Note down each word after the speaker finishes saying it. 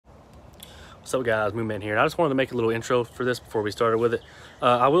So guys, Moonman here, and I just wanted to make a little intro for this before we started with it.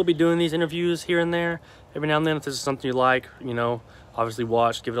 I will be doing these interviews here and there, every now and then. If this is something you like, you know, obviously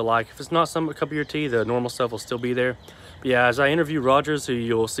watch, give it a like. If it's not a cup of your tea, the normal stuff will still be there. But yeah, as I interview Rogers, who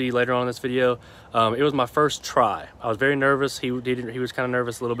you'll see later on in this video, it was my first try. I was very nervous. He was kind of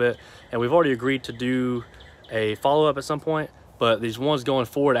nervous a little bit, and we've already agreed to do a follow-up at some point. But these ones going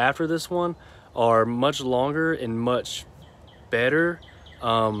forward after this one are much longer and much better.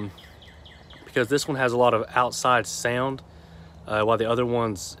 Because this one has a lot of outside sound, while the other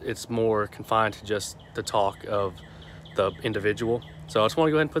ones, it's more confined to just the talk of the individual. So I just want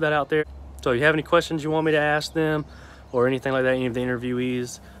to go ahead and put that out there. So if you have any questions you want me to ask them or anything like that, any of the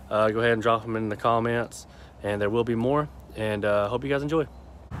interviewees, go ahead and drop them in the comments, and there will be more. And hope you guys enjoy.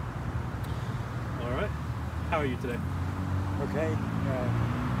 All right, how are you today? Okay, a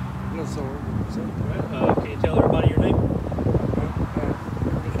little sore. All right. Can you tell everybody your name?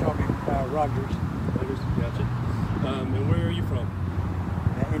 Just call me Rogers. Rogers, gotcha. And where are you from?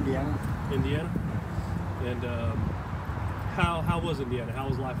 Indiana. Indiana. And how was Indiana? How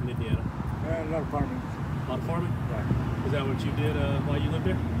was life in Indiana? A lot of farming. A lot of farming? Yeah. Is that what you did while you lived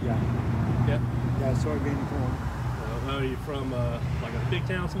there? Yeah. Yeah. Yeah, soybean and corn. Are you from like a big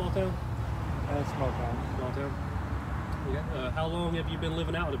town, small town? Small town. Small town. Yeah. How long have you been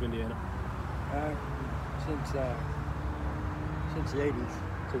living out of Indiana? Since the 80s.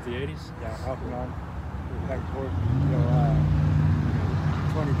 Since the 80s? Yeah, off and on. Back and forth until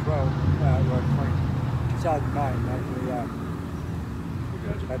 2012. Well, 2009 actually.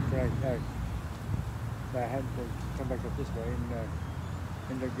 Gotcha. I had to come back up this way and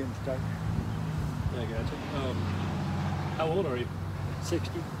ended up getting stuck. Yeah, gotcha. How old are you?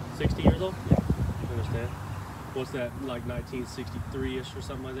 60. 60 years old? Yeah. I understand. What's that, like 1963-ish or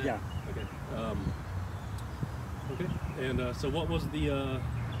something like that? Yeah. Okay. Okay. And so what was the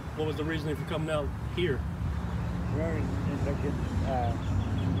reasoning for coming out here? We ended up getting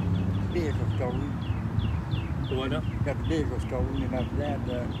vehicle stolen. So why not? Got the vehicle stolen, and after that,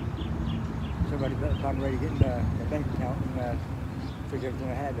 somebody found a way to get in the bank account and took everything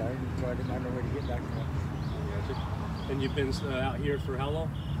I had there, so I didn't have no way to get back to it. Gotcha. And you've been out here for how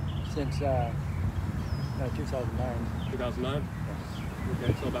long? Since 2009. 2009? Yeah.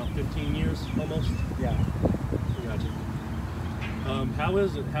 Okay, so about 15 years almost? Yeah. Gotcha. How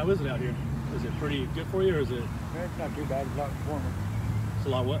is it out here? Is it pretty good for you, or is it? It's not too bad. It's a lot warmer. It's a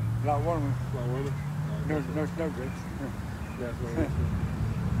lot what? A lot warmer. A lot warmer? No snow drifts. Definitely.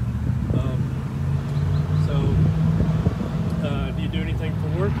 Do you do anything for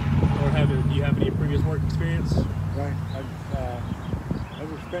work, or do you have any previous work experience? Right.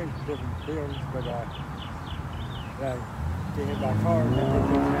 I've experienced different fields, but to hit by car.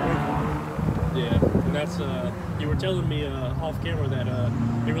 Yeah, and that's you were telling me off camera that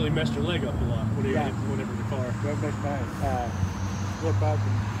it really messed your leg up a lot whenever the car. Well, it messed my hip up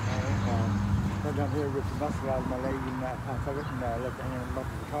and went down here with the muscle out of my leg, and I fell it and left the hand up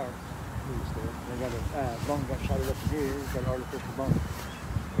in the car. I got a bone got shot up in here. Got an artificial bone.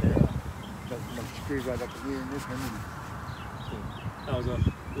 Yeah. Got my screws right up in here and this one. That was a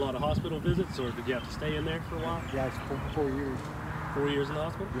lot of hospital visits, or did you have to stay in there for a while? Yeah, it's 4 years. 4 years in the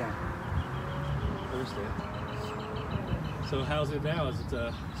hospital? Yeah. I understand. So how's it now? Is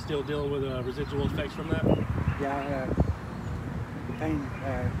it still dealing with residual effects from that? Yeah, the pain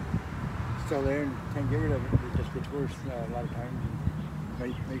still there and can't get rid of it. It just gets worse a lot of times.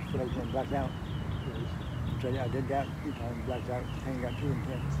 Makes you feel like you're going to black out. So yeah, I did that a few times, blacked out. The pain got too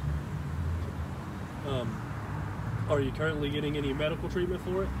intense. Are you currently getting any medical treatment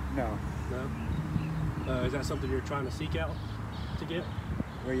for it? No. No? Is that something you're trying to seek out to get?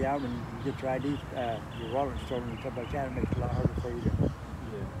 Well, yeah, when you get your ID, your wallet stolen and stuff like that, it makes it a lot harder for you to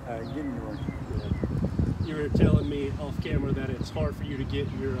get anywhere. Yeah. You were telling me off camera that it's hard for you to get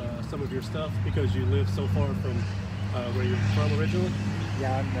your some of your stuff because you live so far from where you're from originally?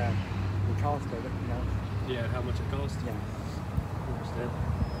 Yeah, and the cost of it, you know. Yeah, how much it costs? Yeah. I understand.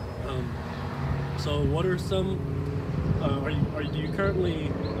 So what are some, do you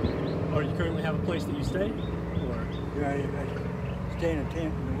currently have a place that you stay? Or? Yeah, I stay in a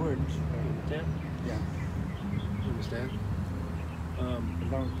tent in the woods. In a tent? Yeah. I understand.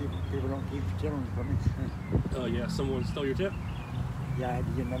 As long as people don't keep stealing from me. Oh yeah, someone stole your tent? Yeah, I had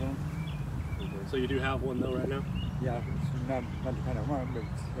to get another one. Okay. So you do have one though right now? Yeah, it's not the kind of one, but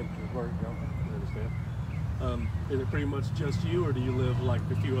it's work though. I understand. Is it pretty much just you, or do you live like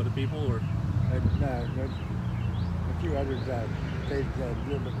a few other people, or? A few others stayed a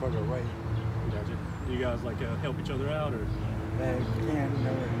little bit further away. Gotcha. Do you guys like help each other out, or? They can, you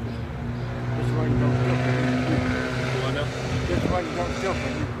know, just one you don't steal from me. Do I know? Just one you don't steal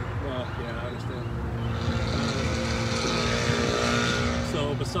from me. Yeah, I understand.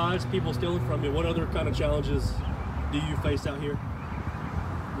 So besides people stealing from you, what other kind of challenges do you face out here?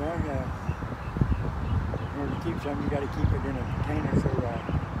 Well, in order to keep something, you got to keep it in a container so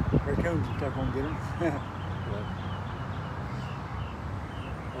raccoons and stuff won't get them.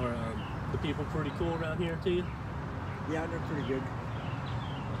 Are the people pretty cool around here to you? Yeah, they're pretty good.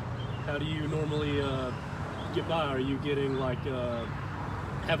 How do you normally get by? Are you getting like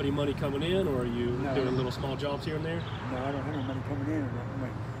have any money coming in, or are you doing little small jobs here and there? No, I don't have any money coming in or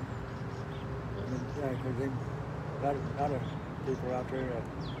nothing. Yeah, because a lot of people out there,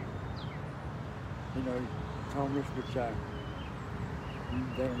 you know, homeless, which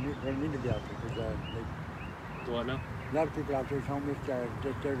they don't need to be out there because What now? a lot of people out there is homeless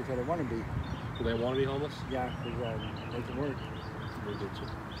just there because they want to be. Do they want to be homeless? Yeah, because they can work. They get you.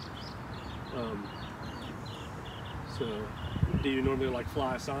 So, do you normally like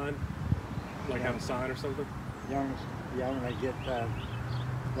fly a sign? Like have a sign or something? Yeah, when I get, I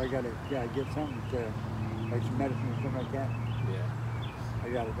gotta get something to, like some medicine or something like that. Yeah.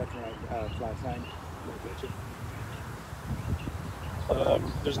 That's when I fly a sign. I get you.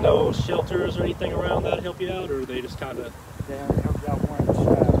 There's no shelters or anything around that help you out, or they just kind of? They only help you out once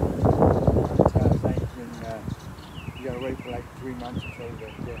thing, and you gotta wait for like 3 months or so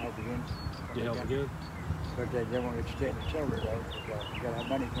to help again. You help again? But they won't let you stay in the shelter though. You gotta have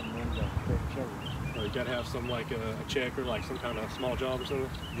money coming in to stay in the shelter. Oh, you gotta have some like a check or like some kind of small job or something?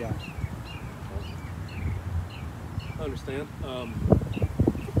 Yeah. I understand.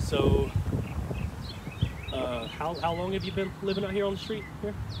 So, how long have you been living out here on the street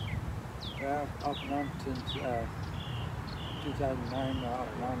here? Off and on since 2009. Off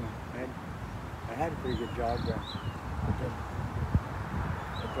and on. I had a pretty good job.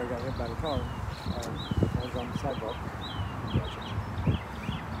 After I got hit by the car, I was on the sidewalk. Gotcha.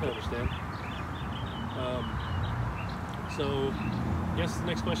 I understand. So, I guess the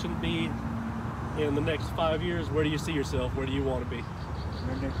next question would be, in the next 5 years, where do you see yourself? Where do you want to be? In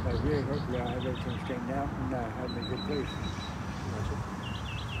the next 5 years, hopefully I'll have everything straightened out and have a good place.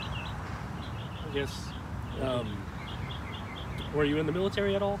 I guess, were you in the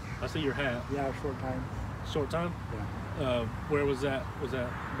military at all? I see your hat. Yeah, a short time. Short time? Yeah. Where was that? Was that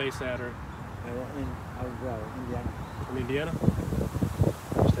base at, or? I was Indiana. From Indiana? I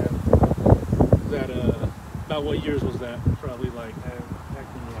understand. Is that, about what years was that? Probably like? Back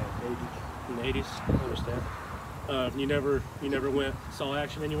in the 80s. In the 80s? I understand. You never went, saw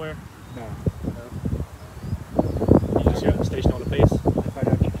action anywhere? No. No? You just got stationed on a base? If I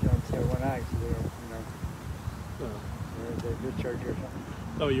don't just have one eye, so they're church or something.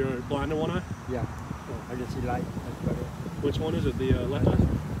 Oh, you're blind in one eye? Yeah. I just see light. That's about it. Which one is it? The left eye? I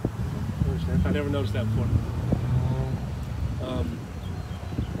understand. I never noticed that before.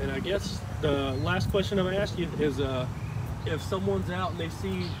 And I guess the last question I'm going to ask you is, if someone's out and they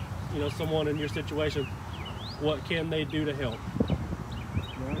see, someone in your situation, what can they do to help? Well,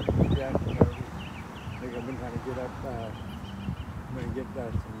 yeah, I've been trying to get up. I'm going to get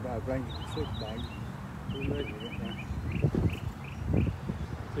some blankets and sleep bags.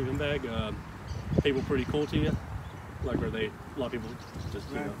 Sleeping bag. People pretty cool to you? Like, are they, a lot of people just,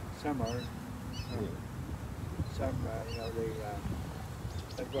 Some are. Some,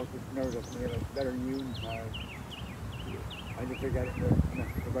 they both know that they're better than you. I just figured out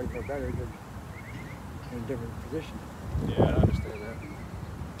nobody feel better because in a different position. Yeah, I understand that.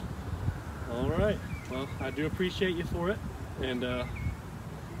 All right. Well, I do appreciate you for it. And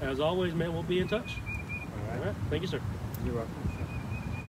as always, man, we'll be in touch. All right. All right. Thank you, sir. You're welcome.